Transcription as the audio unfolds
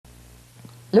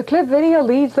Le Club Video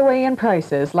leads the way in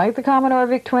prices. Like the Commodore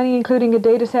VIC-20, including a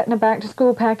data set and a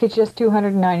back-to-school package, just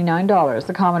 $299.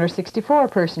 The Commodore 64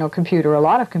 personal computer, a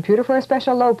lot of computer for a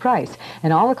special low price.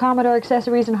 And all the Commodore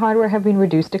accessories and hardware have been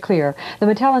reduced to clear. The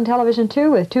Mattel Intellivision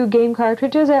 2 with 2 game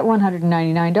cartridges at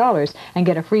 $199. And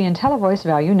get a free IntelliVoice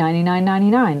value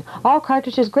 $99.99. All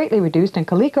cartridges greatly reduced, and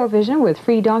ColecoVision with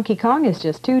free Donkey Kong is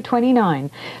just $229.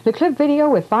 The Club Video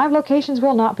with 5 locations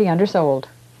will not be undersold.